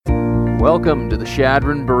Welcome to the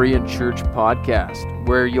Chadron Berean Church podcast,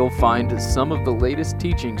 where you'll find some of the latest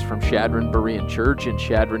teachings from Chadron Berean Church in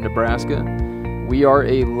Chadron, Nebraska. We are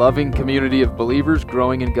a loving community of believers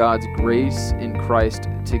growing in God's grace in Christ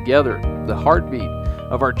together. The heartbeat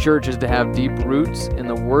of our church is to have deep roots in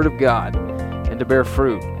the Word of God and to bear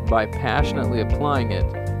fruit by passionately applying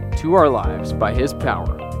it to our lives by His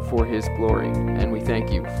power for His glory. And we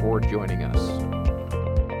thank you for joining us.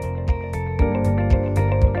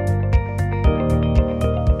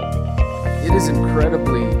 It is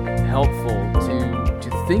incredibly helpful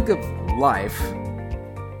to think of life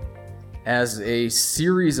as a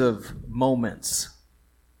series of moments.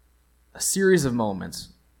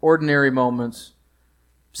 Ordinary moments,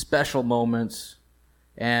 special moments,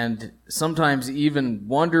 and sometimes even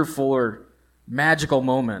wonderful or magical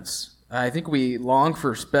moments. I think we long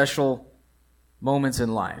for special moments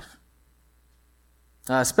in life,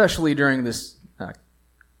 especially during this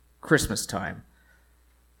Christmas time.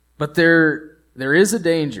 But there is a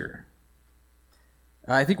danger.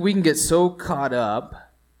 I think we can get so caught up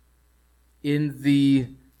in the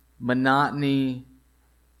monotony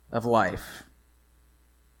of life.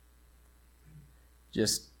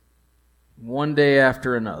 Just one day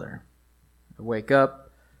after another. I wake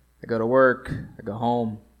up, I go to work, I go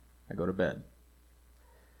home, I go to bed.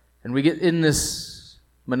 And we get in this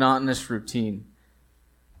monotonous routine.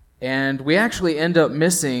 And we actually end up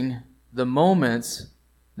missing the moments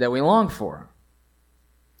that we long for.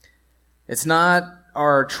 It's not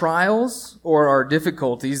our trials or our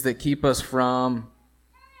difficulties that keep us from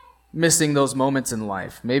missing those moments in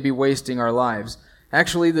life, maybe wasting our lives.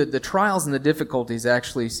 Actually, the trials and the difficulties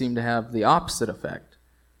actually seem to have the opposite effect.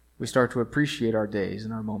 We start to appreciate our days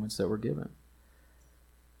and our moments that we're given.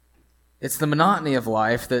 It's the monotony of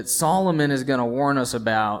life that Solomon is going to warn us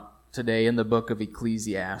about today in the book of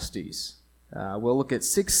Ecclesiastes. We'll look at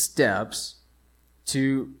 6 steps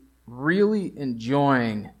to really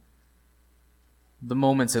enjoying the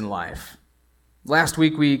moments in life. Last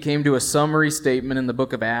week we came to a summary statement in the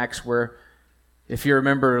book of Acts where, if you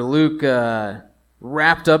remember, Luke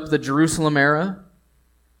wrapped up the Jerusalem era.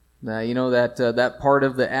 That part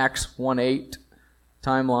of the Acts 1:8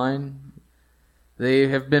 timeline. They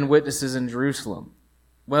have been witnesses in Jerusalem.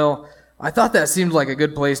 Well, I thought that seemed like a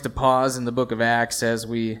good place to pause in the book of Acts as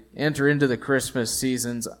we enter into the Christmas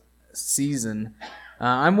season.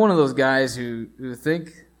 I'm one of those guys who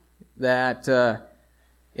think that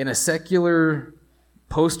in a secular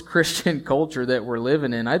post-Christian culture that we're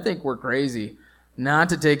living in, I think we're crazy not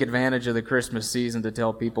to take advantage of the Christmas season to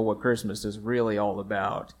tell people what Christmas is really all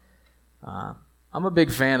about. I'm a big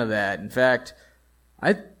fan of that. In fact,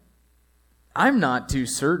 I'm not too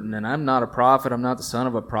certain, and I'm not a prophet, I'm not the son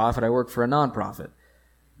of a prophet, I work for a nonprofit.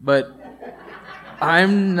 But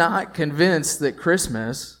I'm not convinced that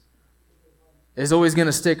Christmas is always going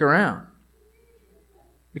to stick around.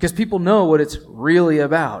 Because people know what it's really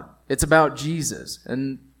about. It's about Jesus.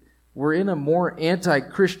 And we're in a more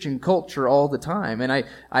anti-Christian culture all the time. And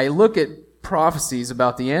I look at prophecies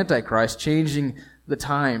about the Antichrist changing the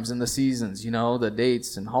times and the seasons, the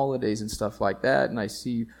dates and holidays and stuff like that. And I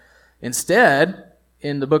see, instead,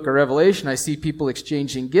 in the book of Revelation, I see people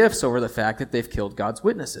exchanging gifts over the fact that they've killed God's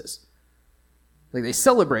witnesses. Like, they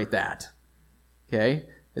celebrate that. Okay?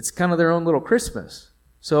 It's kind of their own little Christmas.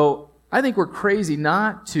 So I think we're crazy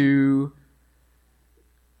not to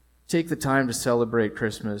take the time to celebrate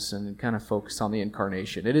Christmas and kind of focus on the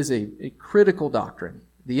incarnation. It is a critical doctrine.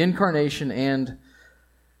 The incarnation and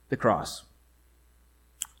the cross.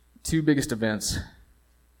 2 biggest events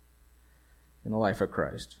in the life of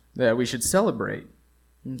Christ that we should celebrate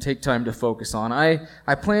and take time to focus on.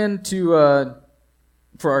 I plan to,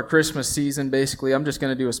 for our Christmas season, basically, I'm just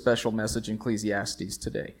going to do a special message in Ecclesiastes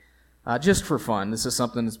today. Just for fun. This is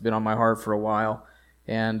something that's been on my heart for a while.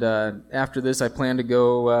 And after this, I plan to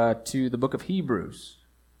go to the book of Hebrews,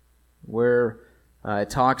 where it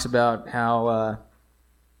talks about how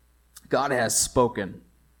God has spoken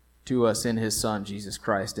to us in His Son, Jesus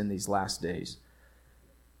Christ, in these last days.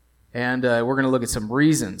 And we're going to look at some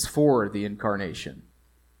reasons for the incarnation.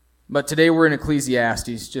 But today we're in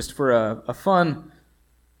Ecclesiastes just for a fun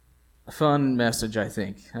message, I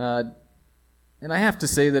think. And I have to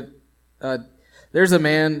say that there's a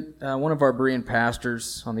man, one of our Berean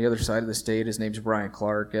pastors on the other side of the state. His name's Brian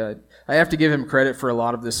Clark. I have to give him credit for a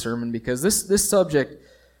lot of this sermon because this subject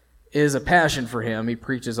is a passion for him. He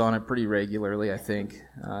preaches on it pretty regularly, I think.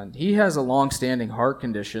 He has a long-standing heart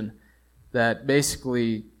condition that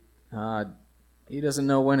basically he doesn't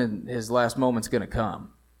know when his last moment's going to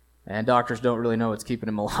come. And doctors don't really know what's keeping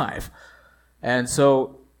him alive. And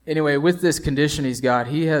so, anyway, with this condition he's got,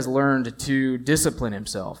 he has learned to discipline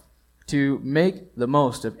himself. to make the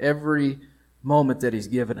most of every moment that he's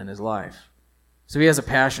given in his life. So he has a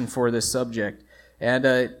passion for this subject.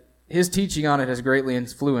 And his teaching on it has greatly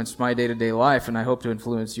influenced my day-to-day life, and I hope to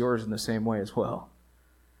influence yours in the same way as well.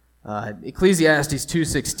 Ecclesiastes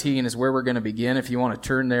 2:16 is where we're going to begin. If you want to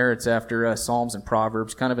turn there, it's after Psalms and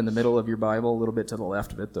Proverbs, kind of in the middle of your Bible, a little bit to the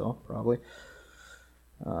left of it, though, probably.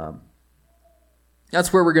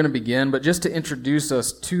 That's where we're going to begin, but just to introduce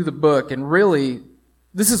us to the book, and really,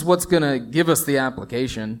 this is what's going to give us the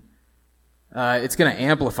application. It's going to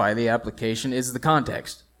amplify the application, is the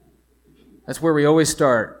context. That's where we always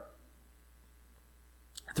start.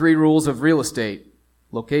 3 rules of real estate.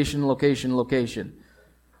 Location, location, location.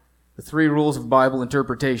 The 3 rules of Bible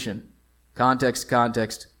interpretation. Context,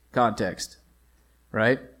 context, context.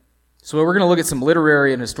 Right? So we're going to look at some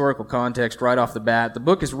literary and historical context right off the bat. The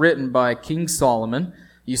book is written by King Solomon.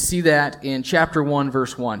 You see that in chapter 1,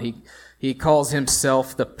 verse 1. He calls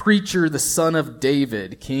himself the preacher, the son of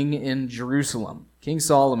David, king in Jerusalem. King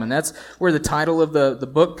Solomon. That's where the title of the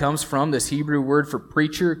book comes from, this Hebrew word for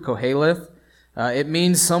preacher, koheleth. It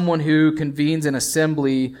means someone who convenes an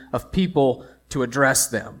assembly of people to address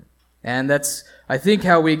them. And that's, I think,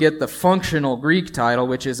 how we get the functional Greek title,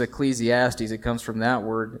 which is Ecclesiastes. It comes from that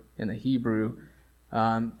word in the Hebrew.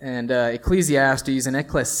 Ecclesiastes and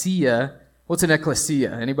ecclesia. What's an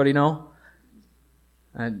ecclesia? Anybody know?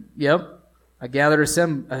 Yep. A gathered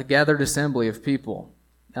assembly of people.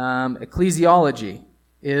 Ecclesiology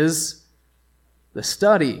is the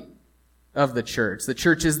study of the church. The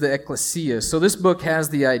church is the ecclesia. So this book has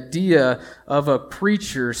the idea of a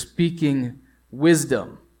preacher speaking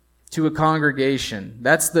wisdom to a congregation.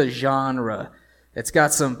 That's the genre. It's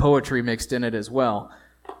got some poetry mixed in it as well.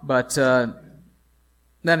 But then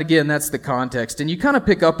again, that's the context. And you kind of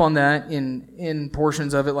pick up on that in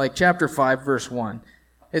portions of it, like chapter 5, verse 1.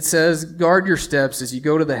 It says, guard your steps as you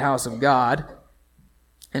go to the house of God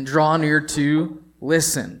and draw near to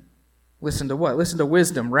listen. Listen to what? Listen to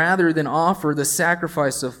wisdom, rather than offer the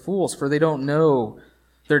sacrifice of fools, for they don't know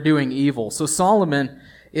they're doing evil. So Solomon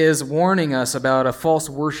is warning us about a false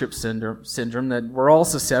worship syndrome that we're all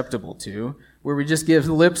susceptible to, where we just give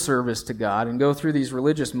lip service to God and go through these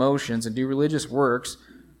religious motions and do religious works,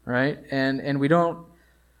 right? And we don't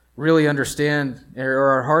really understand,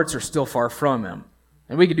 or our hearts are still far from Him.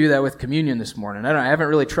 And we could do that with communion this morning. I haven't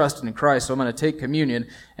really trusted in Christ, so I'm going to take communion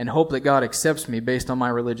and hope that God accepts me based on my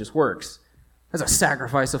religious works. That's a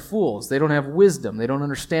sacrifice of fools. They don't have wisdom. They don't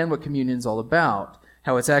understand what communion's all about,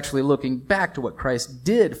 how it's actually looking back to what Christ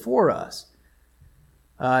did for us.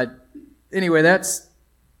 Anyway, that's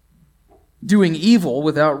doing evil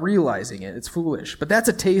without realizing it. It's foolish. But that's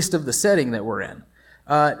a taste of the setting that we're in.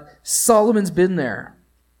 Solomon's been there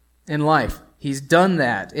in life. He's done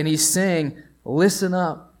that. And he's saying, listen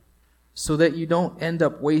up so that you don't end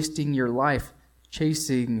up wasting your life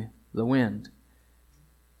chasing the wind.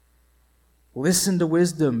 Listen to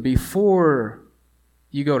wisdom before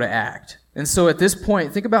you go to act. And so at this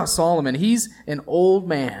point, think about Solomon. He's an old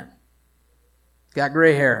man. He's got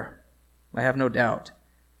gray hair, I have no doubt.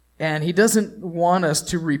 And he doesn't want us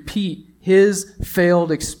to repeat his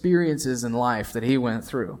failed experiences in life that he went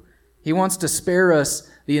through. He wants to spare us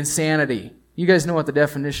the insanity. You guys know what the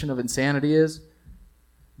definition of insanity is?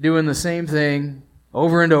 Doing the same thing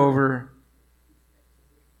over and over,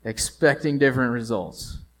 expecting different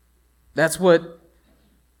results. That's what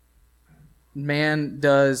man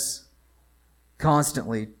does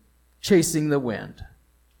constantly, chasing the wind.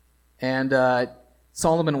 And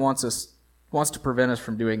Solomon wants to prevent us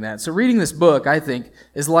from doing that. So reading this book, I think,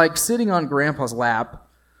 is like sitting on Grandpa's lap,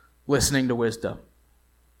 listening to wisdom.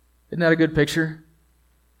 Isn't that a good picture?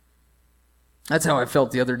 That's how I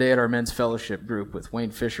felt the other day at our men's fellowship group with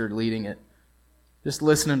Wayne Fisher leading it. Just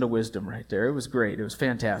listening to wisdom right there. It was great. It was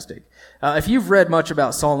fantastic. If you've read much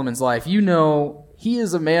about Solomon's life, you know he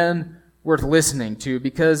is a man worth listening to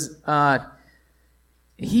because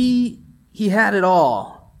he had it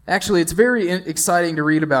all. Actually, it's very exciting to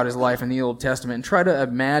read about his life in the Old Testament and try to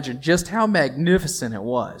imagine just how magnificent it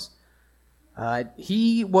was.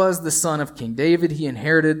 He was the son of King David. He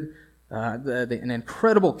inherited an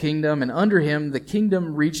incredible kingdom, and under him, the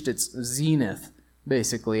kingdom reached its zenith,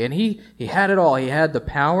 basically. And he had it all. He had the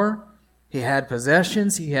power, he had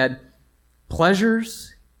possessions, he had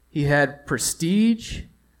pleasures, he had prestige.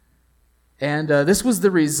 And this was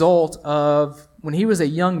the result of when he was a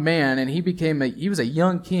young man and he was a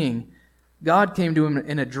young king. God came to him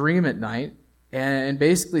in a dream at night and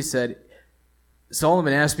basically said,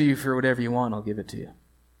 Solomon, ask me for whatever you want, I'll give it to you.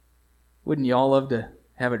 Wouldn't you all love to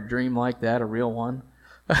have a dream like that, a real one?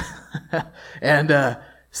 And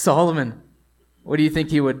Solomon, what do you think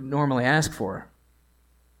he would normally ask for?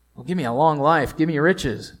 Well, give me a long life. Give me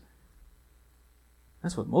riches.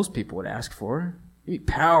 That's what most people would ask for. Give me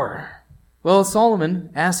power. Well,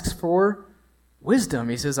 Solomon asks for wisdom.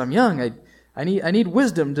 He says, I'm young. I need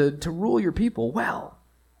wisdom to rule your people well.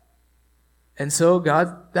 And so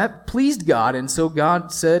that pleased God. And so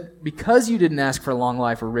God said, because you didn't ask for long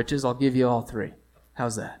life or riches, I'll give you all three.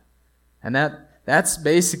 How's that? And that's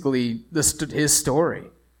basically his story.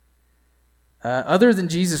 Other than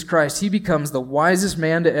Jesus Christ, he becomes the wisest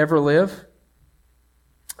man to ever live.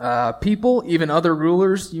 People, even other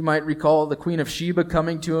rulers, you might recall the Queen of Sheba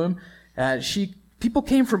coming to him. People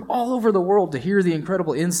came from all over the world to hear the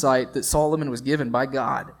incredible insight that Solomon was given by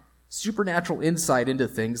God. Supernatural insight into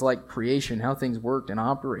things like creation, how things worked and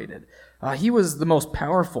operated. He was the most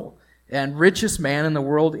powerful and richest man in the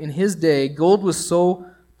world in his day. Gold was so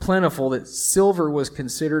plentiful that silver was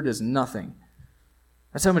considered as nothing.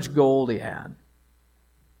 That's how much gold he had.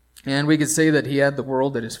 And we could say that he had the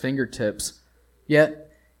world at his fingertips.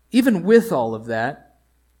 Yet, even with all of that,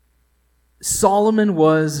 Solomon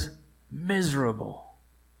was miserable.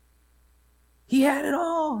 He had it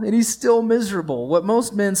all, and he's still miserable. What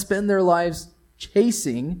most men spend their lives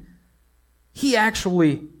chasing, he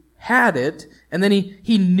actually had it, and then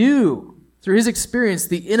he knew through his experience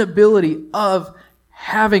the inability of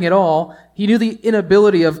having it all. He knew the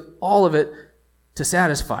inability of all of it to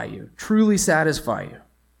satisfy you, truly satisfy you.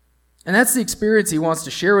 And that's the experience he wants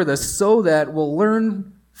to share with us so that we'll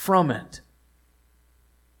learn from it.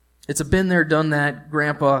 It's a been there, done that,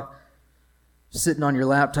 grandpa, sitting on your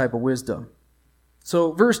lap type of wisdom.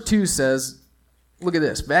 So verse 2 says, look at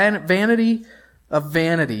this. Vanity of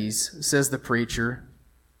vanities, says the preacher.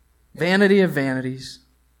 Vanity of vanities.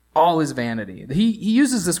 All is vanity. He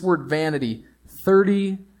uses this word vanity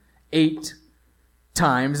 38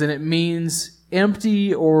 times, and it means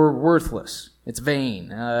empty or worthless. It's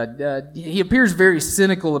vain. He appears very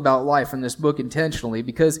cynical about life in this book intentionally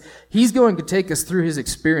because he's going to take us through his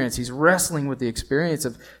experience. He's wrestling with the experience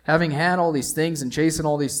of having had all these things and chasing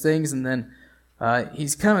all these things, and then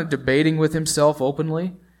he's kind of debating with himself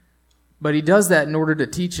openly. But he does that in order to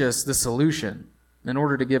teach us the solution, in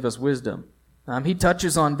order to give us wisdom. He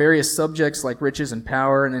touches on various subjects like riches and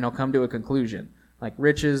power, and then he'll come to a conclusion. Like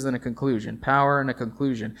riches and a conclusion, power and a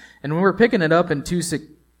conclusion. And when we're picking it up in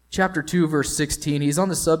chapter 2, verse 16, he's on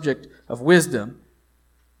the subject of wisdom,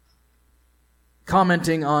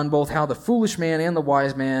 commenting on both how the foolish man and the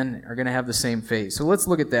wise man are going to have the same fate. So let's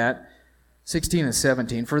look at that, 16 and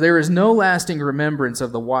 17. For there is no lasting remembrance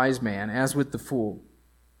of the wise man as with the fool.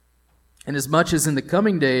 Inasmuch as in the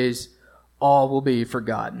coming days all will be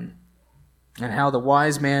forgotten, and how the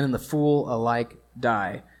wise man and the fool alike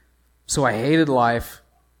die. So I hated life,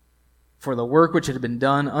 for the work which had been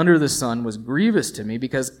done under the sun was grievous to me,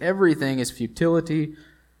 because everything is futility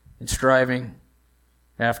and striving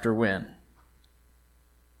after wind.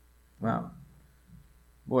 Wow.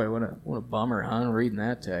 Boy, what a bummer, huh? Reading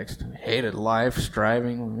that text. I hated life,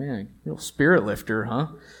 striving. Oh, man, real spirit lifter, huh?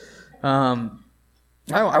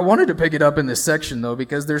 I wanted to pick it up in this section, though,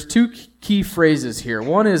 because there's two key phrases here.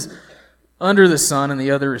 One is under the sun, and the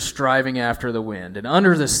other is striving after the wind. And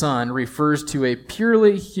under the sun refers to a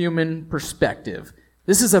purely human perspective.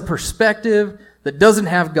 This is a perspective that doesn't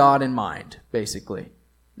have God in mind, basically.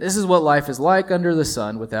 This is what life is like under the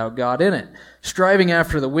sun without God in it. Striving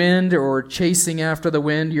after the wind, or chasing after the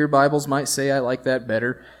wind, your Bibles might say, I like that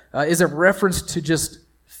better, is a reference to just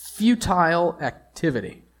futile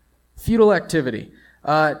activity. Futile activity.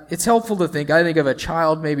 It's helpful to think, I think of a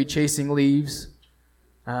child maybe chasing leaves.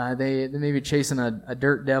 They may be chasing a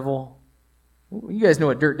dirt devil. You guys know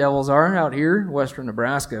what dirt devils are out here in western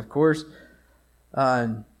Nebraska, of course.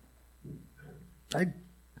 How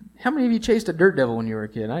many of you chased a dirt devil when you were a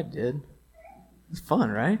kid? I did. It's fun,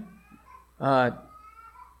 right? I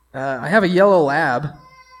have a yellow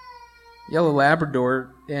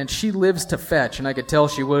Labrador, and she lives to fetch, and I could tell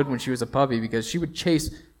she would when she was a puppy because she would chase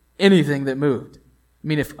anything that moved. I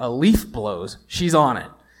mean, if a leaf blows, she's on it.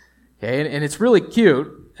 Okay, and it's really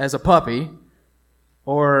cute as a puppy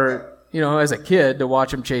or, as a kid to watch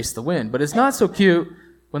them chase the wind. But it's not so cute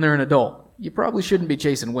when they're an adult. You probably shouldn't be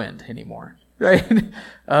chasing wind anymore, right?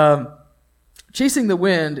 Chasing the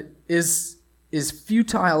wind is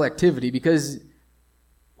futile activity because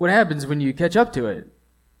what happens when you catch up to it?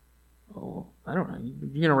 Oh, I don't know. You're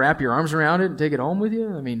going to wrap your arms around it and take it home with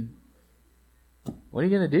you? I mean, what are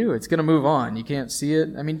you going to do? It's going to move on. You can't see it.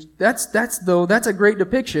 I mean, that's a great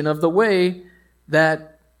depiction of the way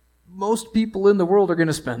that most people in the world are going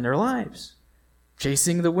to spend their lives.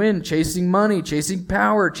 Chasing the wind, chasing money, chasing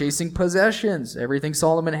power, chasing possessions, everything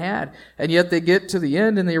Solomon had. And yet they get to the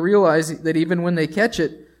end and they realize that even when they catch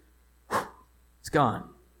it, it's gone.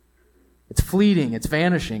 It's fleeting. It's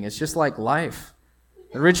vanishing. It's just like life.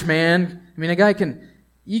 The rich man, a guy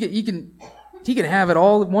he can have it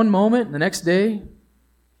all one moment, and the next day,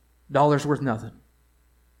 dollar's worth nothing.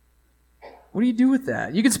 What do you do with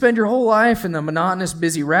that? You can spend your whole life in the monotonous,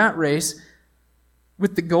 busy rat race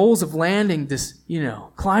with the goals of landing this,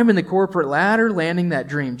 climbing the corporate ladder, landing that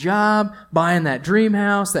dream job, buying that dream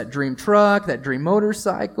house, that dream truck, that dream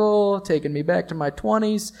motorcycle, taking me back to my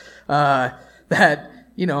 20s, going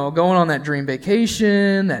on that dream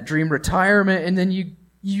vacation, that dream retirement, and then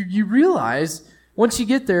you realize once you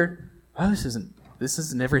get there, oh, this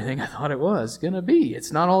isn't everything I thought it was going to be.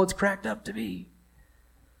 It's not all it's cracked up to be.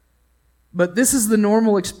 But this is the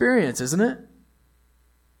normal experience, isn't it?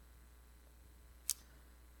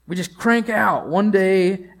 We just crank out one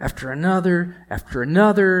day after another,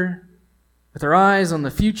 with our eyes on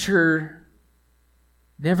the future,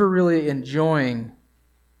 never really enjoying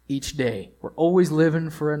each day. We're always living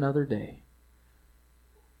for another day.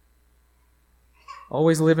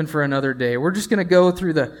 Always living for another day. We're just going to go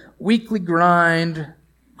through the weekly grind.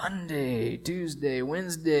 Monday, Tuesday,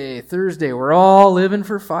 Wednesday, Thursday. We're all living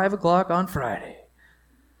for 5 o'clock on Friday.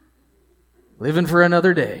 Living for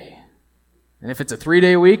another day. And if it's a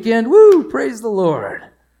 3-day weekend, woo, praise the Lord.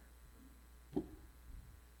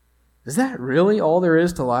 Is that really all there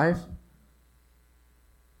is to life?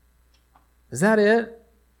 Is that it?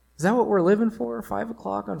 Is that what we're living for? 5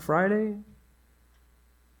 o'clock on Friday?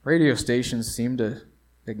 Radio stations seem to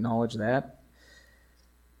acknowledge that.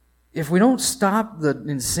 If we don't stop the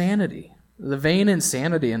insanity, the vain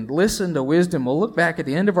insanity, and listen to wisdom, we'll look back at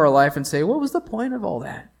the end of our life and say, what was the point of all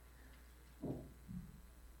that?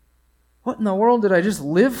 What in the world did I just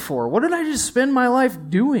live for? What did I just spend my life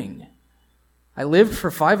doing? I lived for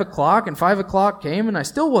 5 o'clock, and 5 o'clock came, and I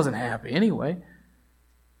still wasn't happy anyway.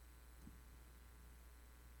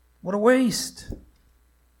 What a waste.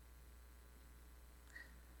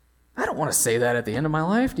 I don't want to say that at the end of my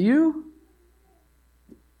life, do you?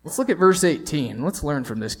 Let's look at verse 18. Let's learn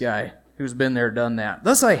from this guy who's been there, done that.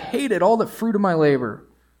 Thus I hated all the fruit of my labor.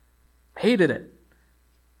 Hated it.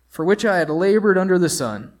 For which I had labored under the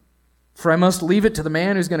sun. For I must leave it to the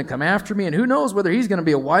man who's going to come after me, and who knows whether he's going to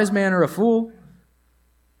be a wise man or a fool.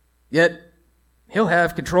 Yet he'll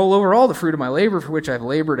have control over all the fruit of my labor, for which I've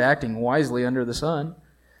labored acting wisely under the sun.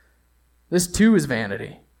 This too is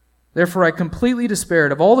vanity. Therefore I completely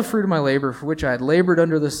despaired of all the fruit of my labor, for which I had labored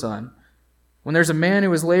under the sun. When there's a man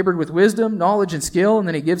who has labored with wisdom, knowledge, and skill, and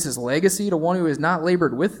then he gives his legacy to one who has not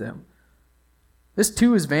labored with them. This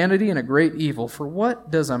too is vanity and a great evil. For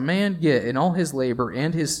what does a man get in all his labor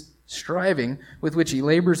and his striving with which he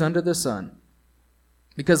labors under the sun?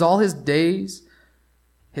 Because all his days,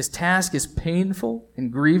 his task is painful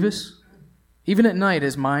and grievous. Even at night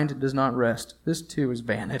his mind does not rest. This too is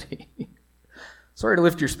vanity. Sorry to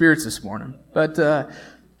lift your spirits this morning, but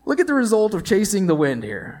look at the result of chasing the wind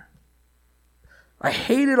here. I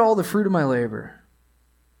hated all the fruit of my labor.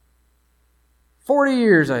 40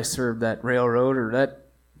 years I served that railroad or that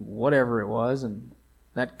whatever it was and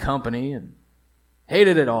that company and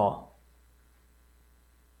hated it all.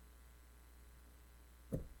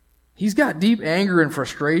 He's got deep anger and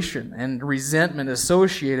frustration and resentment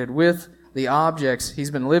associated with the objects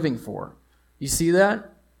he's been living for. You see that?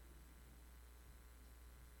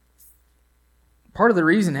 Part of the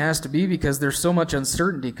reason has to be because there's so much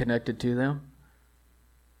uncertainty connected to them.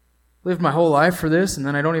 Lived my whole life for this, and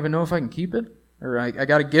then I don't even know if I can keep it, or I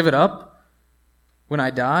got to give it up when I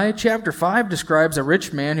die. Chapter 5 describes a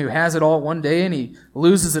rich man who has it all one day and he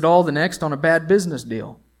loses it all the next on a bad business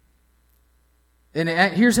deal. And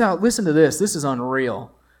here's how, listen to this. This is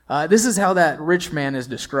unreal. This is how that rich man is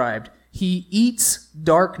described. He eats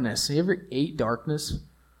darkness. You ever ate darkness?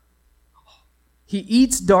 He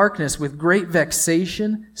eats darkness with great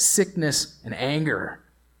vexation, sickness, and anger.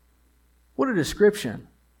 What a description.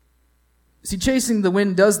 See, chasing the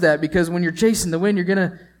wind does that because when you're chasing the wind, you're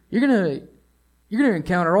gonna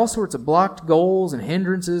encounter all sorts of blocked goals and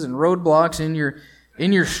hindrances and roadblocks in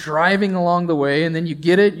your striving along the way, and then you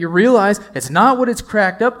get it, you realize it's not what it's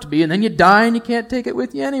cracked up to be, and then you die and you can't take it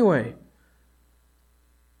with you anyway.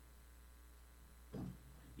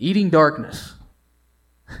 Eating darkness.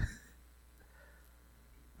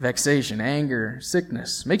 Vexation, anger,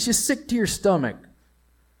 sickness. Makes you sick to your stomach.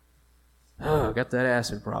 Oh, got that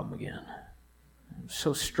acid problem again. I'm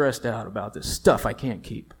so stressed out about this stuff I can't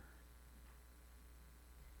keep.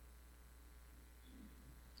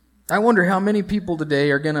 I wonder how many people today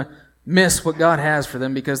are going to miss what God has for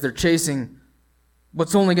them because they're chasing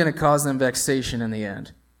what's only going to cause them vexation in the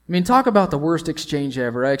end. I mean, talk about the worst exchange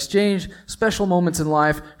ever. I exchange special moments in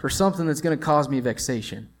life for something that's going to cause me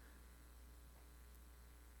vexation.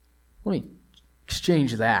 Let me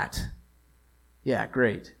exchange that. Yeah,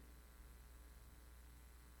 great.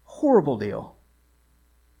 Horrible deal.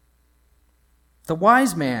 The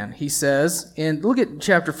wise man, he says, and look at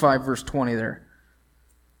chapter 5, verse 20 there.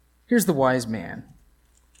 Here's the wise man.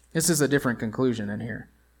 This is a different conclusion in here.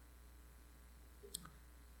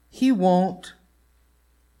 He won't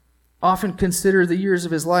often consider the years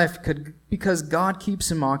of his life because God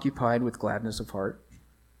keeps him occupied with gladness of heart.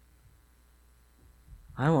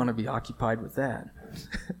 I want to be occupied with that.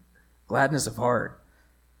 Gladness of heart.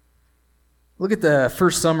 Look at the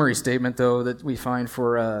first summary statement, though, that we find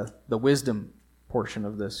for the wisdom portion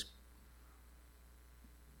of this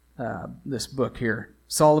book here.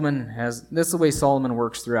 This is the way Solomon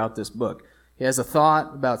works throughout this book. He has a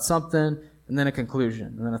thought about something, and then a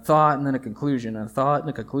conclusion, and then a thought, and then a conclusion, and a thought, and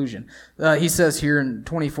a conclusion. He says here in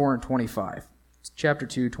 24 and 25, chapter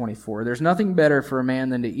 2, 24, there's nothing better for a man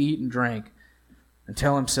than to eat and drink and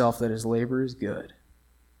tell himself that his labor is good.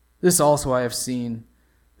 This also I have seen,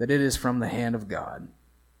 that it is from the hand of God.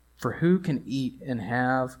 For who can eat and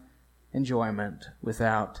have enjoyment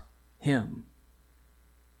without Him?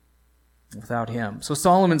 Without Him. So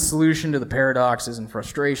Solomon's solution to the paradoxes and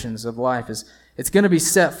frustrations of life is, it's going to be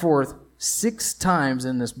set forth 6 times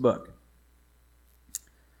in this book.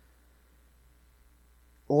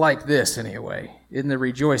 Like this, anyway, in the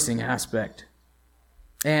rejoicing aspect.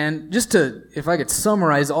 And just to, if I could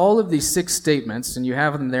summarize all of these 6 statements, and you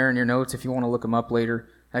have them there in your notes if you want to look them up later.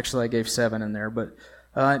 Actually, I gave 7 in there, but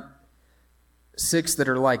 6 that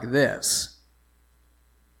are like this.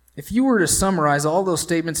 If you were to summarize all those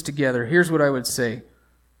statements together, here's what I would say.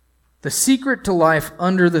 The secret to life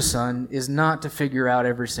under the sun is not to figure out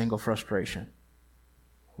every single frustration.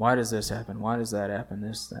 Why does this happen? Why does that happen?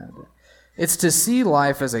 This, that. It's to see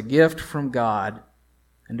life as a gift from God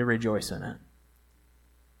and to rejoice in it.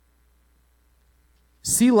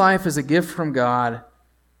 See life as a gift from God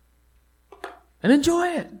and enjoy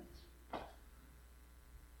it.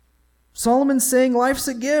 Solomon's saying life's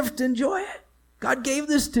a gift. Enjoy it. God gave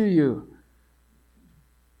this to you.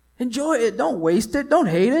 Enjoy it. Don't waste it. Don't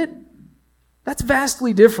hate it. That's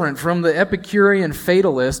vastly different from the Epicurean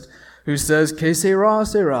fatalist who says, que sera,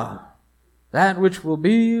 sera. That which will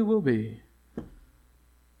be, will be.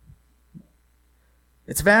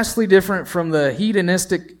 It's vastly different from the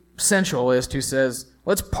hedonistic sensualist who says,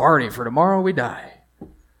 let's party for tomorrow we die.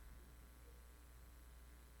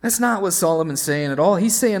 That's not what Solomon's saying at all.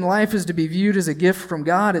 He's saying life is to be viewed as a gift from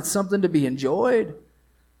God. It's something to be enjoyed.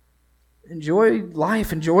 Enjoy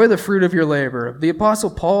life. Enjoy the fruit of your labor. The Apostle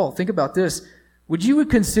Paul, think about this. Would you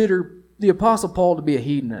consider the Apostle Paul to be a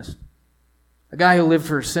hedonist? A guy who lived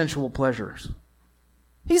for sensual pleasures?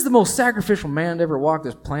 He's the most sacrificial man to ever walk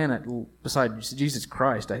this planet besides Jesus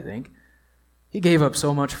Christ, I think. He gave up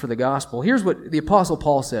so much for the gospel. Here's what the Apostle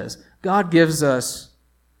Paul says. God gives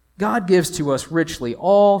to us richly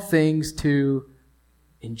all things to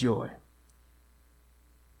enjoy.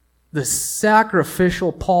 The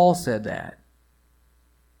sacrificial Paul said that.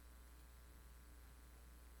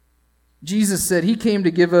 Jesus said He came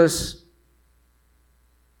to give us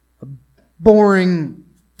a boring,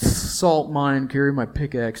 salt mine, carry my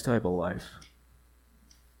pickaxe type of life.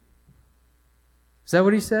 Is that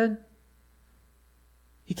what He said?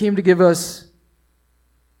 He came to give us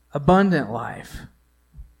abundant life.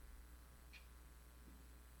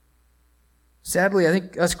 Sadly, I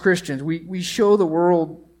think us Christians, we show the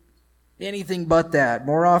world anything but that.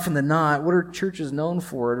 More often than not, what are churches known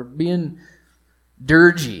for? They're being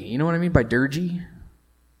dirgy. You know what I mean by dirgy?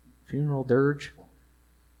 Funeral dirge.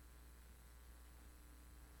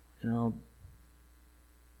 You know,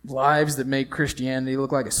 lives that make Christianity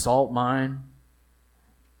look like a salt mine.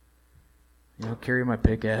 You know, carry my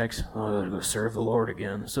pickaxe. Oh, I gotta go serve the Lord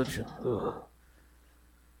again. Such a, ugh.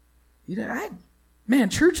 You know,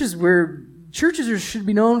 churches should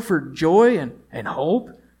be known for joy and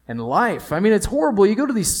hope and life. I mean, it's horrible. You go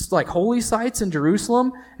to these like holy sites in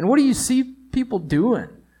Jerusalem, and what do you see people doing?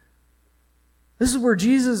 This is where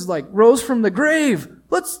Jesus like rose from the grave.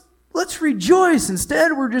 Let's rejoice.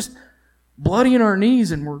 Instead, we're just bloody in our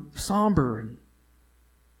knees and we're somber. And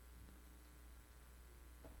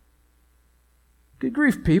good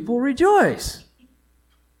grief, people, rejoice.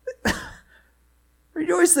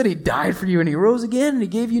 Rejoice that He died for you and He rose again and He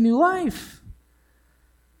gave you new life.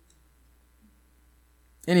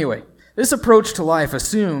 Anyway, this approach to life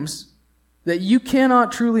assumes that you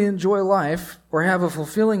cannot truly enjoy life or have a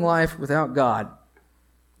fulfilling life without God,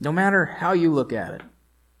 no matter how you look at it.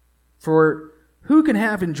 For who can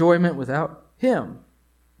have enjoyment without Him?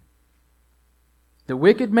 The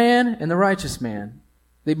wicked man and the righteous man,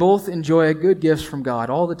 they both enjoy good gifts from God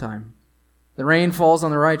all the time. The rain falls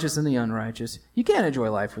on the righteous and the unrighteous. You can't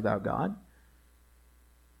enjoy life without God.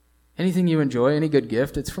 Anything you enjoy, any good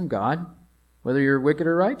gift, it's from God, whether you're wicked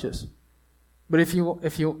or righteous. But if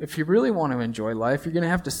you really want to enjoy life, you're going to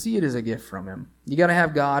have to see it as a gift from Him. You got to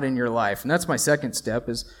have God in your life, and that's my second step: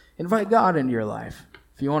 is invite God into your life.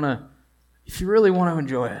 If you really want to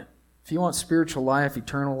enjoy it, if you want spiritual life,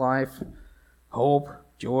 eternal life, hope,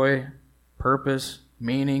 joy, purpose,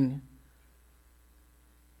 meaning,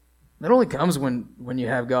 that only comes when you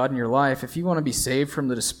have God in your life. If you want to be saved from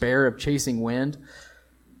the despair of chasing wind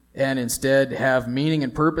and instead have meaning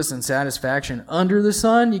and purpose and satisfaction under the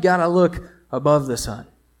sun, you got to look above the sun.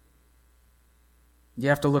 You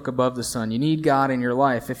have to look above the sun. You need God in your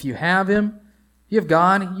life. If you have Him, you have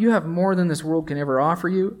God, you have more than this world can ever offer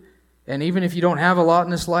you. And even if you don't have a lot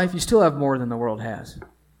in this life, you still have more than the world has.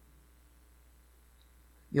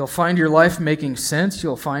 You'll find your life making sense.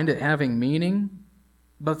 You'll find it having meaning.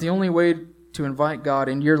 But the only way to invite God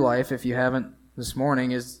into your life, if you haven't this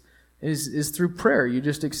morning, is through prayer. You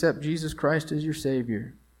just accept Jesus Christ as your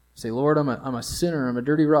Savior. Say, Lord, I'm a sinner. I'm a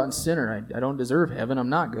dirty, rotten sinner. I don't deserve heaven. I'm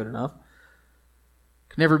not good enough.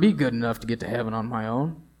 Could never be good enough to get to heaven on my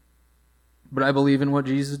own. But I believe in what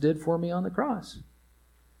Jesus did for me on the cross.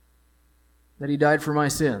 That He died for my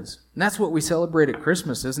sins. And that's what we celebrate at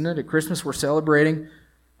Christmas, isn't it? At Christmas we're celebrating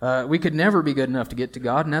we could never be good enough to get to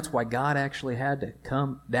God, and that's why God actually had to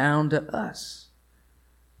come down to us.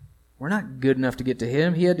 We're not good enough to get to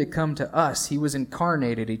Him. He had to come to us. He was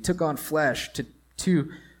incarnated. He took on flesh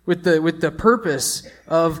with the purpose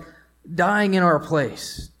of dying in our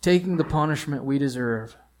place, taking the punishment we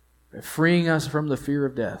deserve, freeing us from the fear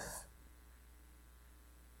of death.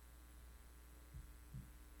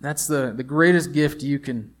 That's the greatest gift you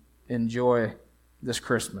can enjoy this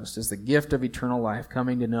Christmas, is the gift of eternal life,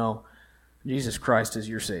 coming to know Jesus Christ as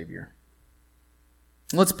your Savior.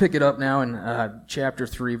 Let's pick it up now in chapter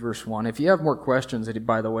 3, verse 1. If you have more questions,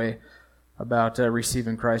 by the way, about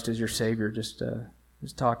receiving Christ as your Savior, just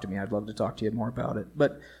talk to me. I'd love to talk to you more about it.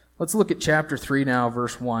 But let's look at chapter 3 now,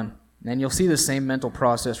 verse 1. And you'll see the same mental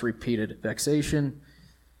process repeated: vexation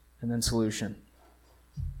and then solution.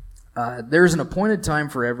 There's an appointed time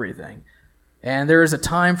for everything. And there is a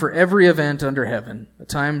time for every event under heaven, a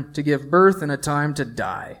time to give birth and a time to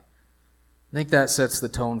die. I think that sets the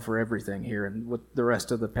tone for everything here and what the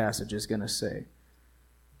rest of the passage is going to say.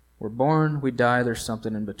 We're born, we die, there's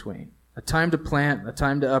something in between. A time to plant, a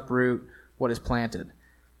time to uproot what is planted.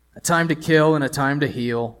 A time to kill and a time to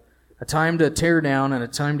heal. A time to tear down and a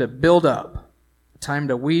time to build up. A time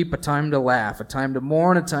to weep, a time to laugh. A time to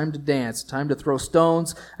mourn, a time to dance. A time to throw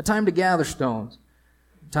stones, a time to gather stones.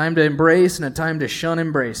 A time to embrace and a time to shun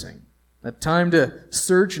embracing. A time to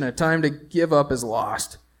search and a time to give up as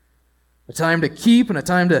lost. A time to keep and a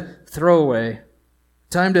time to throw away. A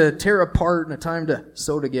time to tear apart and a time to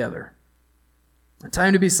sew together. A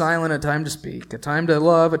time to be silent, a time to speak. A time to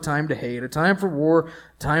love, a time to hate. A time for war,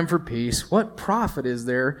 a time for peace. What profit is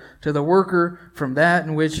there to the worker from that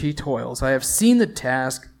in which he toils? I have seen the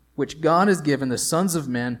task which God has given the sons of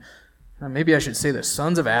men, maybe I should say the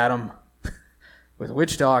sons of Adam, with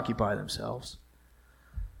which to occupy themselves.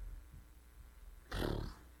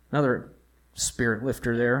 Another spirit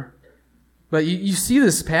lifter there. But you see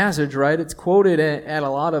this passage, right? It's quoted at a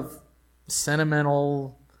lot of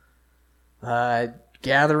sentimental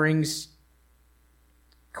gatherings,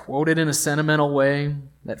 quoted in a sentimental way,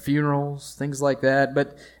 at funerals, things like that.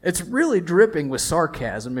 But it's really dripping with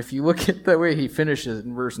sarcasm if you look at the way he finishes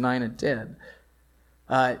in verse 9 and 10.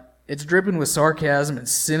 It's dripping with sarcasm and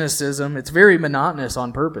cynicism. It's very monotonous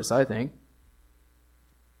on purpose, I think.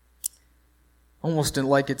 Almost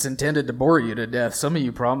like it's intended to bore you to death. Some of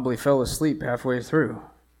you probably fell asleep halfway through,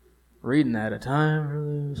 reading that. A time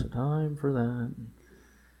for this, a time for that.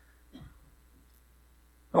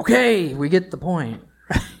 Okay, we get the point.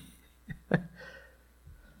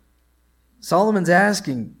 Solomon's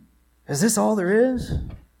asking, is this all there is?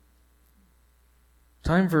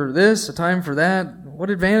 Time for this, a time for that. What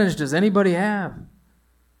advantage does anybody have?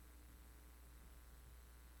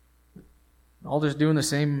 All just doing the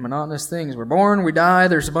same monotonous things. We're born, we die,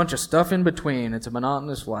 there's a bunch of stuff in between. It's a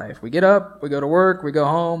monotonous life. We get up, we go to work, we go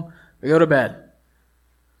home, we go to bed.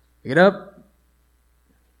 We get up,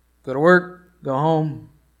 go to work, go home,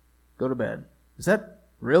 go to bed. Is that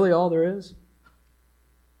really all there is?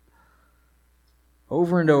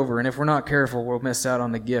 Over and over, and if we're not careful, we'll miss out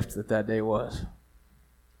on the gift that day was.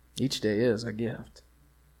 Each day is a gift.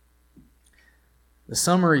 The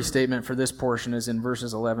summary statement for this portion is in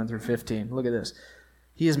verses 11 through 15. Look at this.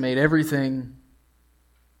 He has made everything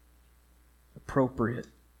appropriate.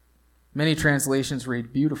 Many translations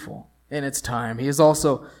read beautiful in its time. He has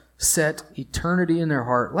also set eternity in their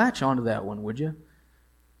heart. Latch onto that one, would you?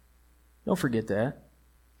 Don't forget that.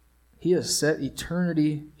 He has set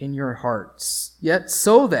eternity in your hearts, yet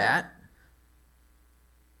so that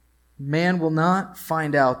man will not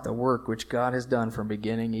find out the work which God has done from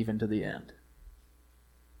beginning even to the end.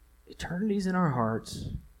 Eternity's in our hearts,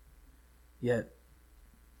 yet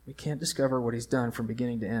we can't discover what He's done from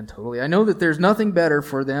beginning to end totally. I know that there's nothing better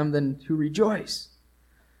for them than to rejoice,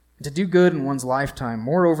 and to do good in one's lifetime.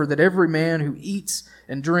 Moreover, that every man who eats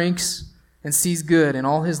and drinks and sees good in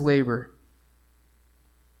all his labor,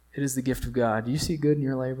 it is the gift of God. Do you see good in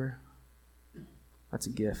your labor? That's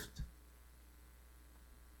a gift.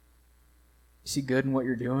 You see good in what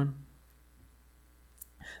you're doing?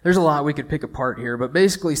 There's a lot we could pick apart here, but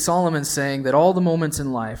basically Solomon's saying that all the moments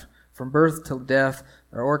in life, from birth till death,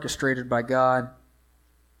 are orchestrated by God.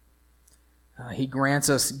 He grants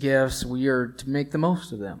us gifts. We are to make the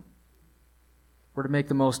most of them. We're to make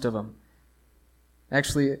the most of them.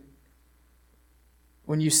 Actually,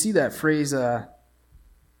 when you see that phrase,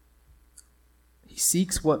 He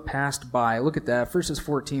seeks what passed by. Look at that, verses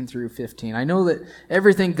 14 through 15. I know that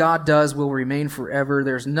everything God does will remain forever.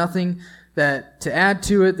 There's nothing to add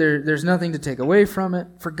to it. There's nothing to take away from it.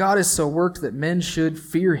 For God is so worked that men should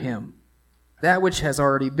fear Him. That which has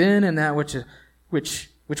already been and that which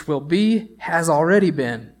will be has already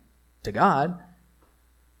been. To God,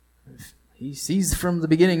 He sees from the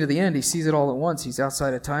beginning to the end. He sees it all at once. He's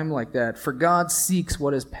outside of time like that. For God seeks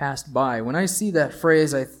what has passed by. When I see that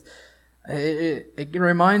phrase, it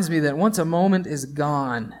reminds me that once a moment is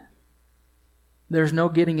gone, there's no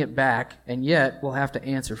getting it back, and yet we'll have to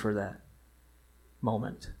answer for that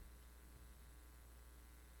moment.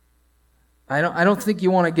 I don't think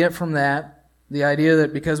you want to get from that the idea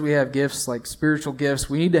that because we have gifts like spiritual gifts,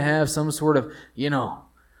 we need to have some sort of,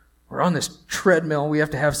 we're on this treadmill, we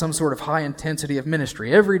have to have some sort of high intensity of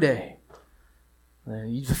ministry every day.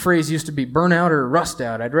 The phrase used to be burn out or rust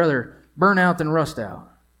out. I'd rather burn out than rust out.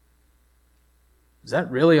 Is that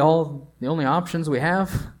really the only options we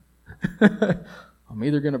have? I'm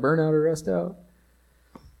either going to burn out or rust out.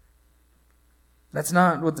 That's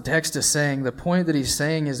not what the text is saying. The point that he's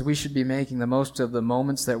saying is we should be making the most of the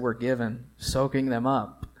moments that we're given, soaking them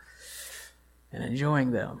up, and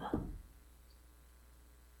enjoying them.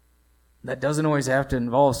 That doesn't always have to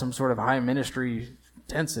involve some sort of high ministry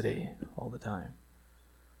intensity all the time.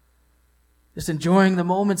 Just enjoying the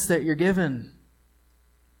moments that you're given.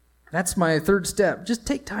 That's my third step. Just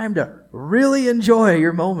take time to really enjoy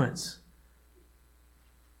your moments.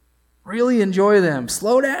 Really enjoy them.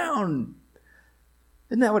 Slow down.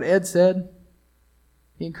 Isn't that what Ed said?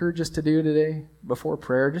 He encouraged us to do today before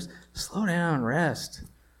prayer. Just slow down, rest.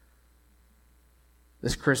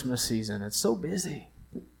 This Christmas season, it's so busy.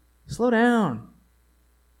 Slow down.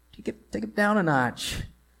 Take it down a notch.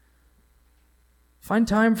 Find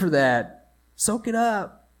time for that. Soak it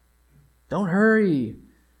up. Don't hurry.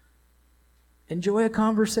 Enjoy a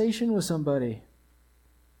conversation with somebody.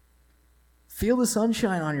 Feel the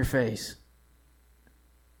sunshine on your face.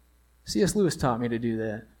 C.S. Lewis taught me to do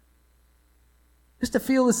that. Just to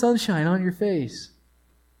feel the sunshine on your face.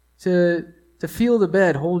 To feel the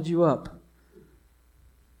bed hold you up.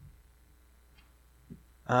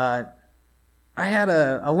 I had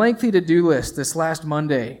a lengthy to-do list this last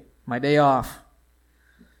Monday, my day off.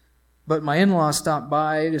 But my in-laws stopped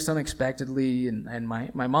by just unexpectedly, and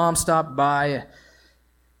my mom stopped by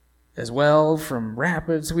as well from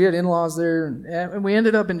Rapids. We had in-laws there, and we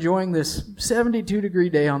ended up enjoying this 72-degree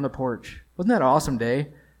day on the porch. Wasn't that an awesome day?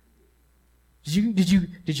 Did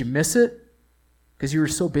you miss it? Because you were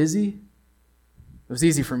so busy? It was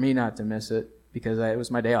easy for me not to miss it because it was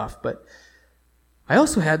my day off. But I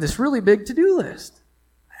also had this really big to-do list.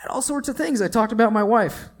 I had all sorts of things. I talked about my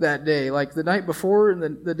wife that day, like the night before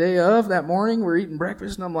and the day of, that morning, we're eating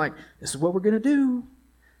breakfast, and I'm like, this is what we're going to do.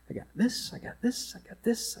 I got this, I got this, I got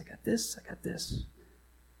this, I got this, I got this.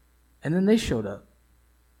 And then they showed up.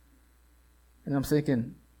 And I'm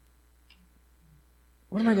thinking,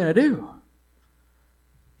 what am I going to do?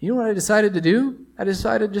 You know what I decided to do? I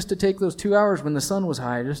decided just to take those 2 hours when the sun was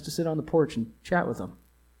high, just to sit on the porch and chat with them,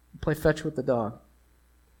 and play fetch with the dog.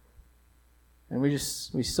 And we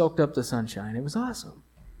soaked up the sunshine. It was awesome.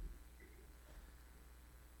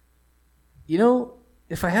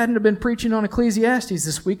 If I hadn't have been preaching on Ecclesiastes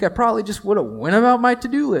this week, I probably just would have went about my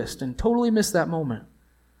to-do list and totally missed that moment.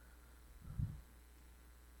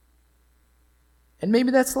 And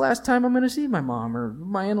maybe that's the last time I'm going to see my mom or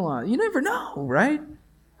my in-law. You never know, right?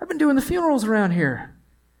 I've been doing the funerals around here.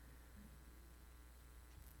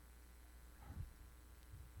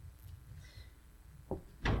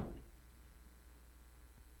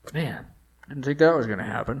 Man, didn't think that was going to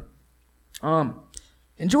happen.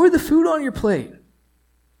 Enjoy the food on your plate.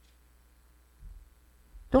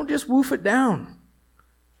 Don't just woof it down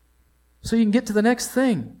so you can get to the next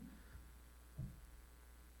thing.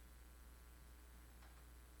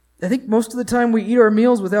 I think most of the time we eat our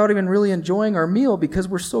meals without even really enjoying our meal because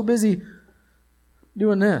we're so busy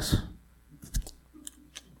doing this.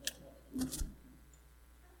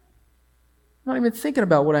 Not even thinking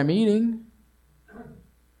about what I'm eating.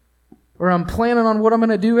 Or I'm planning on what I'm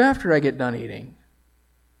going to do after I get done eating.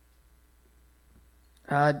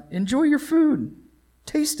 Enjoy your food.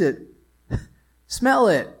 Taste it. Smell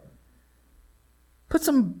it. Put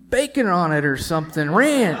some bacon on it or something.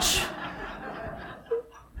 Ranch.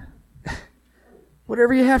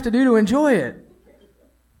 Whatever you have to do to enjoy it.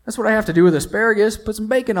 That's what I have to do with asparagus. Put some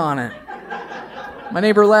bacon on it. My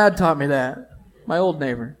neighbor Lad taught me that. My old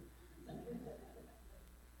neighbor.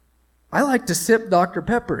 I like to sip Dr.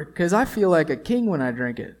 Pepper because I feel like a king when I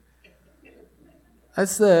drink it.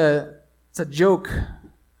 It's a joke.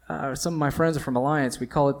 Some of my friends are from Alliance. We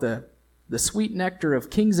call it the sweet nectar of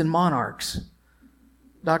kings and monarchs.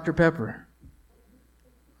 Dr. Pepper.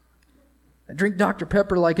 I drink Dr.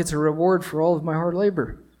 Pepper like it's a reward for all of my hard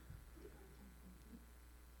labor.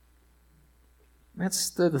 That's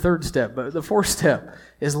the third step. But the fourth step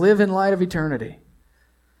is live in light of eternity.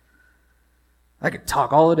 I could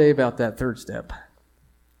talk all the day about that third step.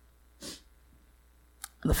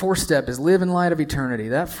 The fourth step is live in light of eternity.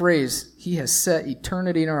 That phrase, he has set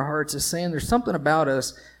eternity in our hearts, is saying there's something about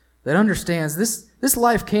us that understands this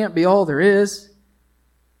life can't be all there is.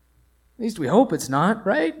 At least we hope it's not,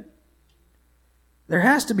 right? There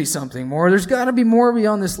has to be something more. There's got to be more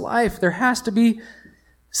beyond this life. There has to be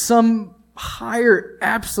some higher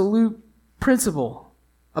absolute principle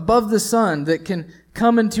above the sun that can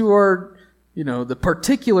come into our, the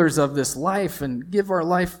particulars of this life and give our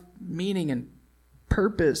life meaning and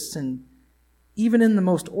purpose, and even in the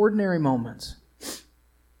most ordinary moments.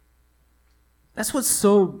 That's what's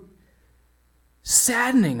so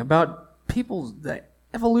saddening about the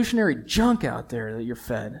evolutionary junk out there that you're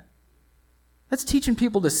fed. That's teaching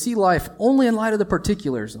people to see life only in light of the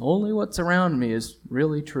particulars. Only what's around me is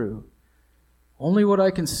really true. Only what I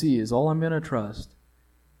can see is all I'm going to trust.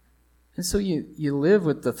 And so you live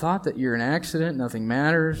with the thought that you're an accident, nothing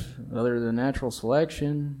matters other than natural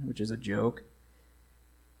selection, which is a joke.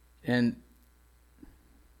 And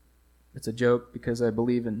it's a joke because I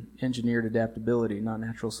believe in engineered adaptability, not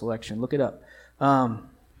natural selection. Look it up. And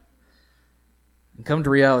come to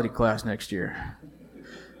reality class next year.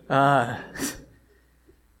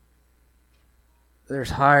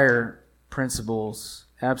 There's higher principles,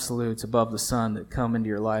 absolutes above the sun that come into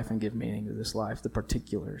your life and give meaning to this life, the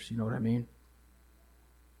particulars, you know what I mean?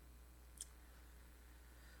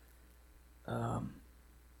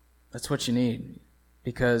 That's what you need,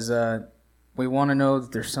 because we want to know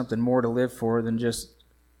that there's something more to live for than just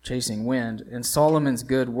chasing wind. And Solomon's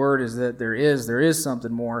good word is that there is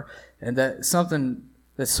something more, and that something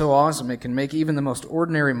that's so awesome it can make even the most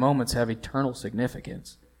ordinary moments have eternal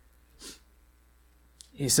significance.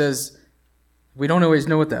 He says, we don't always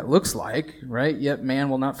know what that looks like, right? Yet man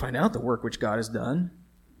will not find out the work which God has done.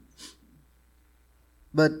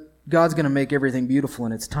 But God's going to make everything beautiful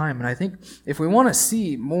in its time. And I think if we want to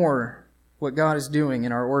see more what God is doing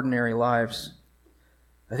in our ordinary lives,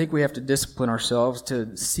 I think we have to discipline ourselves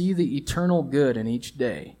to see the eternal good in each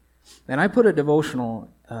day. And I put a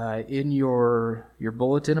devotional in your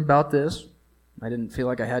bulletin about this. I didn't feel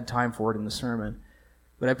like I had time for it in the sermon,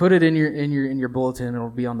 but I put it in your bulletin. It'll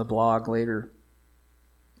be on the blog later.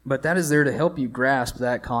 But that is there to help you grasp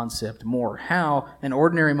that concept more, how an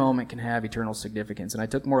ordinary moment can have eternal significance. And I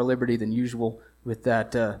took more liberty than usual with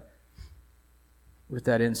that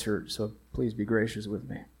insert, so please be gracious with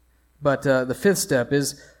me. But the fifth step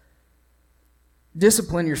is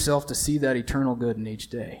discipline yourself to see that eternal good in each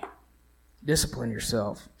day. Discipline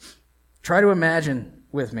yourself. Try to imagine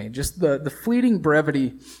with me just the fleeting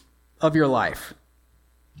brevity of your life.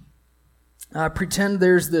 Pretend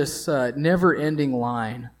there's this never-ending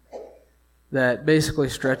line that basically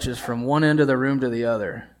stretches from one end of the room to the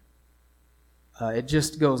other. It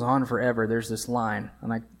just goes on forever. There's this line,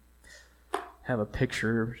 and I have a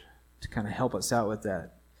picture to kind of help us out with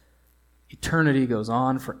that. Eternity goes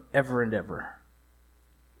on forever and ever.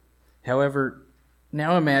 However,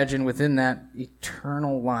 now imagine within that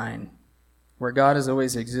eternal line, where God has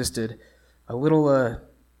always existed, a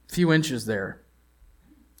few inches there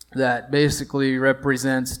that basically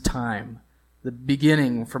represents time, the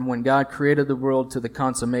beginning from when God created the world to the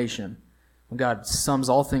consummation, when God sums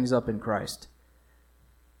all things up in Christ.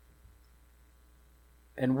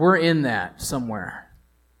 And we're in that somewhere.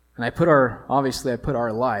 And I put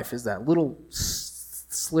our life is that little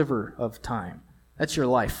sliver of time. That's your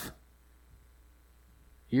life.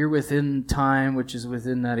 You're within time, which is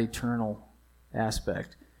within that eternal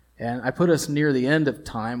aspect. And I put us near the end of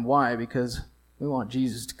time. Why? Because we want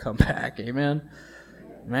Jesus to come back. Amen?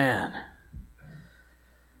 Man.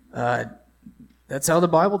 That's how the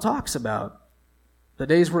Bible talks about the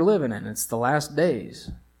days we're living in. It's the last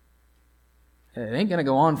days. It ain't going to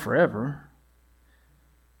go on forever.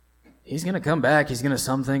 He's going to come back. He's going to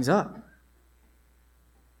sum things up.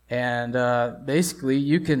 And basically,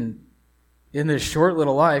 you can, in this short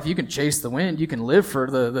little life, you can chase the wind. You can live for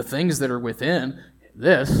the things that are within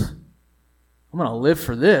this. I'm going to live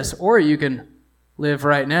for this. Or you can live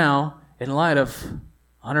right now in light of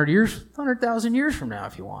 100,000 years from now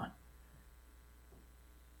if you want.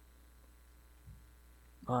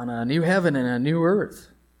 On a new heaven and a new earth.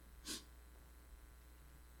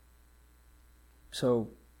 So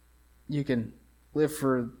you can live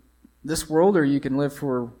for this world, or you can live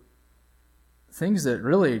for things that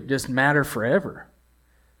really just matter forever.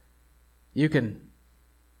 You can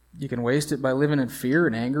waste it by living in fear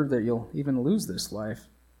and anger that you'll even lose this life.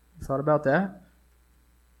 You thought about that?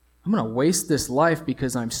 I'm going to waste this life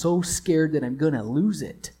because I'm so scared that I'm going to lose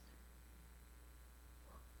it.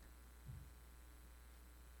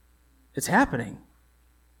 It's happening.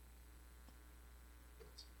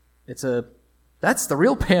 That's the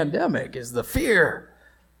real pandemic, is the fear.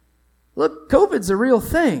 Look, COVID's a real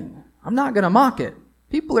thing. I'm not going to mock it.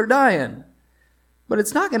 People are dying. But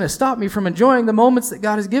it's not going to stop me from enjoying the moments that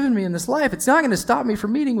God has given me in this life. It's not going to stop me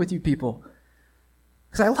from meeting with you people.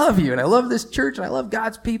 Because I love you, and I love this church, and I love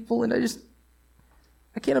God's people, and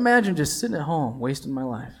I can't imagine just sitting at home wasting my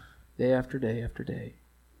life day after day after day.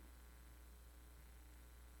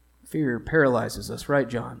 Fear paralyzes us, right,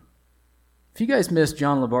 John? If you guys missed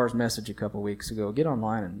John LeBar's message a couple weeks ago, get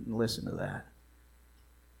online and listen to that.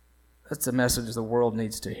 That's a message the world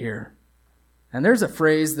needs to hear. And there's a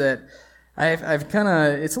phrase that I've kind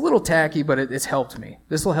of, it's a little tacky, but it's helped me.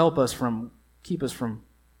 This will help us keep us from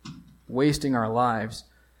wasting our lives.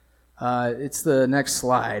 It's the next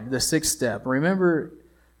slide, the 6th step. Remember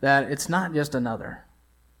that it's not just another.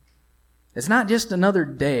 It's not just another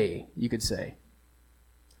day, you could say.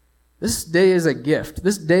 This day is a gift.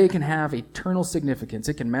 This day can have eternal significance.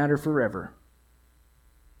 It can matter forever.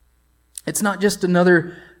 It's not just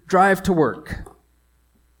another drive to work.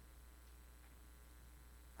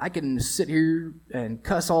 I can sit here and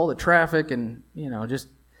cuss all the traffic and, just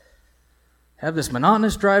have this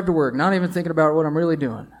monotonous drive to work, not even thinking about what I'm really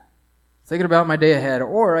doing. Thinking about my day ahead.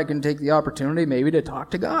 Or I can take the opportunity maybe to talk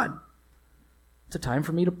to God. It's a time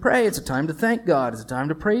for me to pray. It's a time to thank God. It's a time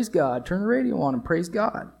to praise God. Turn the radio on and praise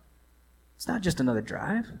God. It's not just another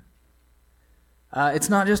drive. It's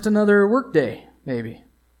not just another work day, maybe.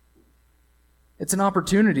 It's an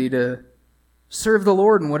opportunity to serve the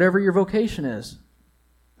Lord in whatever your vocation is.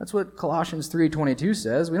 That's what Colossians 3:22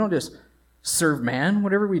 says. We don't just serve man.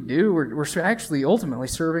 Whatever we do, we're actually ultimately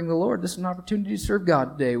serving the Lord. This is an opportunity to serve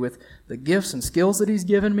God today with the gifts and skills that He's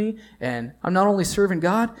given me. And I'm not only serving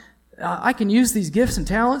God, I can use these gifts and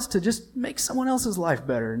talents to just make someone else's life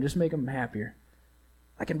better and just make them happier.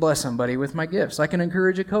 I can bless somebody with my gifts. I can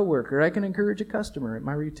encourage a coworker. I can encourage a customer at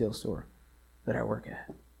my retail store that I work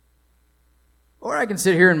at. Or I can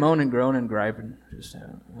sit here and moan and groan and gripe and just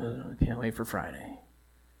can't wait for Friday.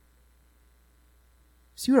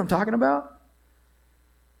 See what I'm talking about?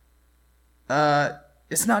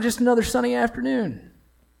 It's not just another sunny afternoon.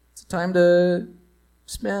 It's a time to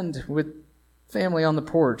spend with family on the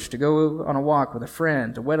porch, to go on a walk with a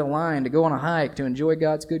friend, to wet a line, to go on a hike, to enjoy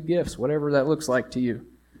God's good gifts, whatever that looks like to you.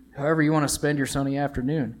 However you want to spend your sunny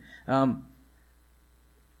afternoon.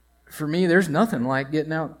 For me, there's nothing like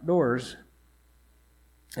getting outdoors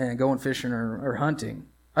and going fishing or hunting.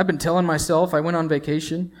 I've been telling myself, I went on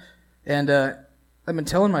vacation, and I've been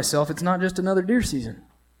telling myself it's not just another deer season.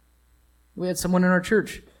 We had someone in our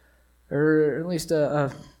church, or at least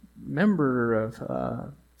a member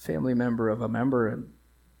of family member of a member, and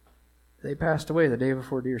they passed away the day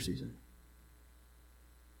before deer season.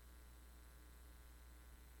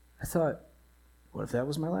 I thought, what if that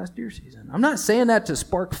was my last deer season? I'm not saying that to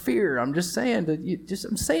spark fear. I'm just saying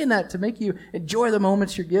I'm saying that to make you enjoy the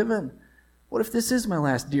moments you're given. What if this is my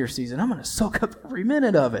last deer season? I'm going to soak up every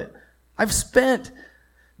minute of it. I've spent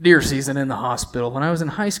deer season in the hospital. When I was in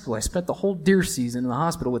high school, I spent the whole deer season in the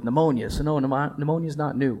hospital with pneumonia. So no, pneumonia is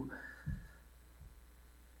not new.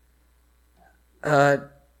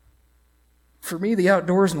 For me, the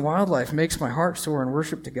outdoors and wildlife makes my heart soar in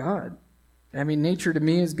worship to God. I mean, nature to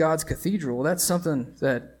me is God's cathedral. That's something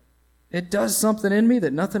that It does something in me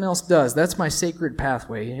that nothing else does. That's my sacred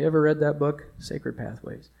pathway. You ever read that book, Sacred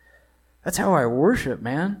Pathways? That's how I worship,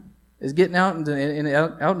 man, is getting out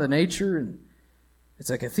into nature, and it's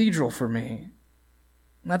a cathedral for me.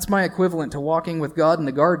 And that's my equivalent to walking with God in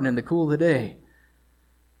the garden in the cool of the day.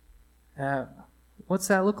 What's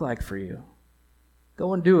that look like for you?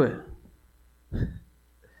 Go and do it.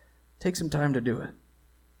 Take some time to do it.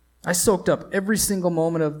 I soaked up every single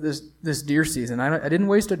moment of this deer season. I didn't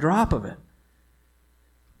waste a drop of it.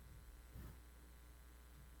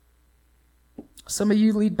 Some of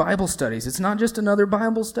you lead Bible studies. It's not just another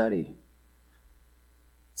Bible study.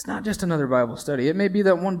 It's not just another Bible study. It may be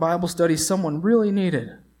that one Bible study someone really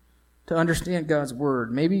needed to understand God's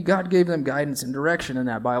Word. Maybe God gave them guidance and direction in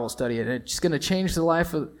that Bible study, and it's going to change the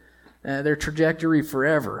life of their trajectory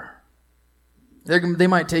forever. They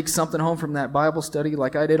might take something home from that Bible study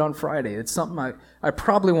like I did on Friday. It's something I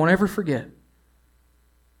probably won't ever forget.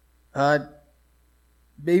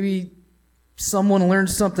 Maybe someone learned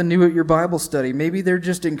something new at your Bible study. Maybe they're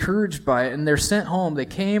just encouraged by it, and they're sent home. They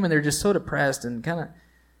came, and they're just so depressed and kind of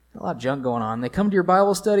a lot of junk going on. They come to your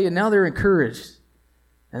Bible study, and now they're encouraged.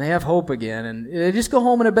 And they have hope again. And they just go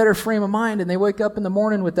home in a better frame of mind, and they wake up in the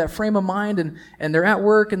morning with that frame of mind, and they're at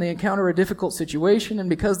work, and they encounter a difficult situation, and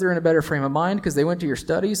because they're in a better frame of mind, because they went to your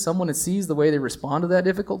studies, someone sees the way they respond to that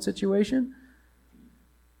difficult situation,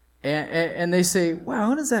 and they say, wow,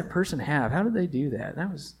 what does that person have? How did they do that?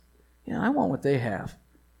 I want what they have.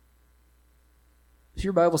 So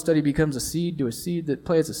your Bible study becomes a seed to a seed that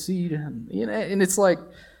plants a seed, and it's like,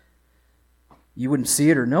 you wouldn't see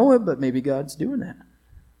it or know it, but maybe God's doing that.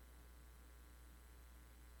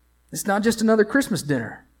 It's not just another Christmas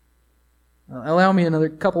dinner. Allow me another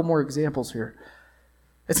couple more examples here.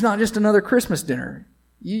 It's not just another Christmas dinner.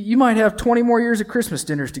 You might have 20 more years of Christmas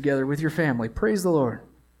dinners together with your family. Praise the Lord.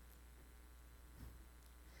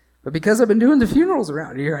 But because I've been doing the funerals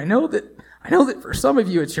around here, I know that for some of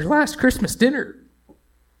you it's your last Christmas dinner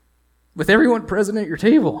with everyone present at your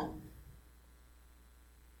table.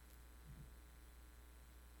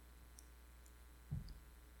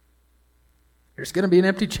 There's going to be an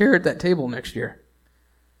empty chair at that table next year.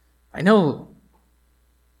 I know.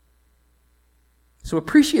 So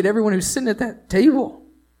appreciate everyone who's sitting at that table.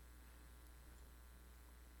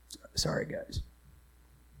 Sorry, guys.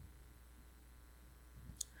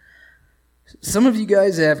 Some of you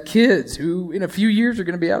guys have kids who in a few years are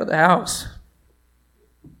going to be out of the house.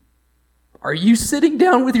 Are you sitting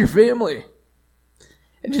down with your family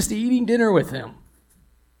and just eating dinner with them?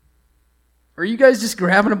 Or are you guys just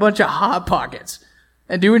grabbing a bunch of Hot Pockets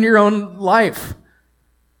and doing your own life?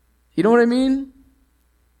 You know what I mean?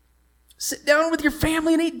 Sit down with your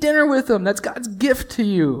family and eat dinner with them. That's God's gift to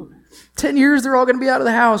you. 10 years, they're all going to be out of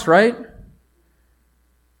the house, right?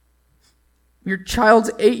 Your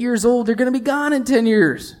child's 8 years old. They're going to be gone in 10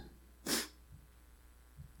 years.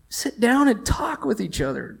 Sit down and talk with each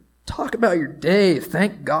other. Talk about your day.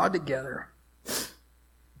 Thank God together.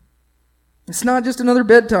 It's not just another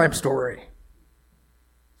bedtime story.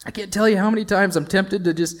 I can't tell you how many times I'm tempted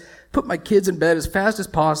to just put my kids in bed as fast as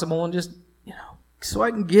possible and just, so I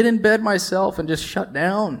can get in bed myself and just shut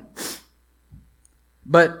down.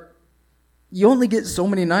 But you only get so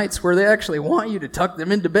many nights where they actually want you to tuck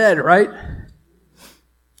them into bed, right?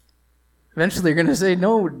 Eventually they're going to say,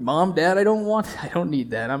 no, Mom, Dad, I don't need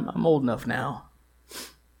that. I'm old enough now.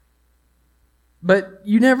 But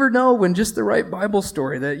you never know when just the right Bible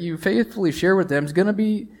story that you faithfully share with them is going to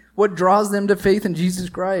be what draws them to faith in Jesus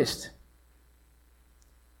Christ.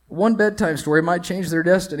 One bedtime story might change their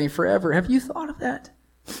destiny forever. Have you thought of that?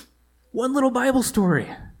 One little Bible story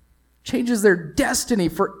changes their destiny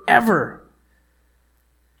forever.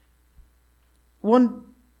 One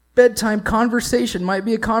bedtime conversation might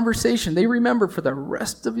be a conversation they remember for the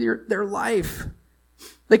rest of their life.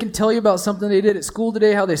 They can tell you about something they did at school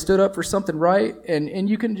today, how they stood up for something right, and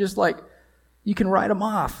you can just you can write them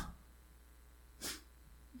off.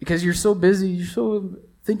 Because you're so busy, you're so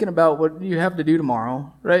thinking about what you have to do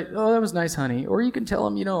tomorrow, right? Oh, that was nice, honey. Or you can tell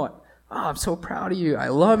them, I'm so proud of you. I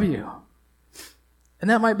love you. And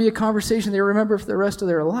that might be a conversation they remember for the rest of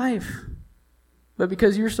their life. But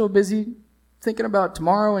because you're so busy thinking about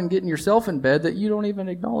tomorrow and getting yourself in bed that you don't even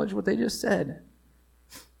acknowledge what they just said.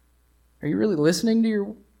 Are you really listening to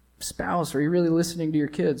your spouse? Are you really listening to your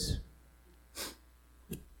kids?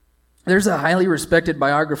 There's a highly respected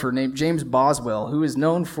biographer named James Boswell who is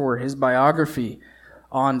known for his biography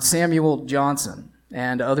on Samuel Johnson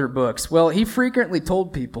and other books. Well, he frequently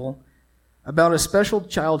told people about a special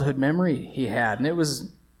childhood memory he had, and it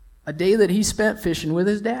was a day that he spent fishing with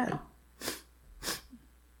his dad.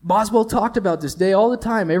 Boswell talked about this day all the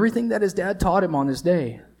time, everything that his dad taught him on this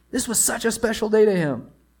day. This was such a special day to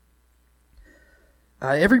him.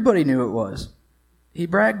 Everybody knew it was. He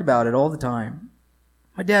bragged about it all the time.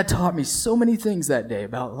 My dad taught me so many things that day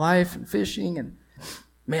about life and fishing, and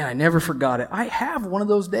man, I never forgot it. I have one of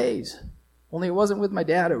those days. Only it wasn't with my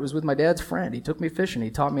dad, it was with my dad's friend. He took me fishing. He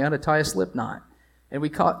taught me how to tie a slip knot. And we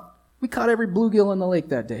caught every bluegill in the lake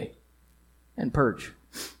that day. And perch.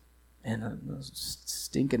 And those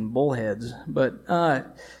stinking bullheads. But I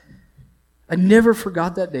never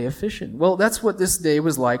forgot that day of fishing. Well, that's what this day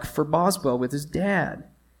was like for Boswell with his dad.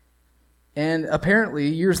 And apparently,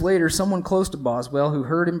 years later, someone close to Boswell who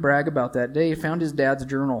heard him brag about that day found his dad's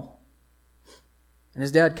journal. And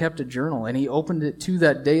his dad kept a journal, and he opened it to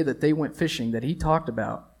that day that they went fishing that he talked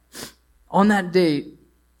about. On that date,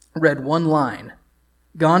 read one line,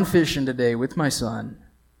 "Gone fishing today with my son,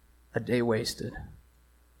 a day wasted."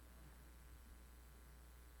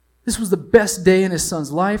 This was the best day in his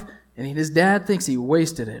son's life, and his dad thinks he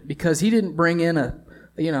wasted it because he didn't bring in a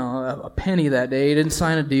penny that day. He didn't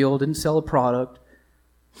sign a deal, didn't sell a product.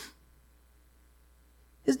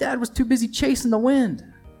 His dad was too busy chasing the wind.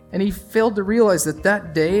 And he failed to realize that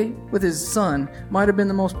that day with his son might have been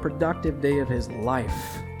the most productive day of his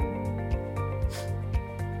life.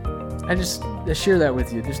 I share that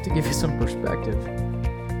with you just to give you some perspective.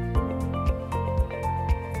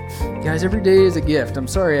 Guys, every day is a gift. I'm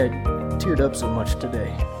sorry I teared up so much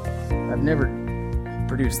today. I've never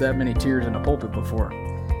produced that many tears in a pulpit before.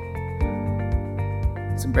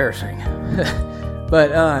 It's embarrassing.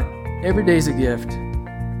 But every day's a gift.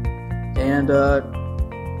 And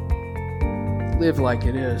live like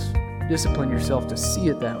it is. Discipline yourself to see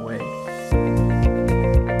it that way.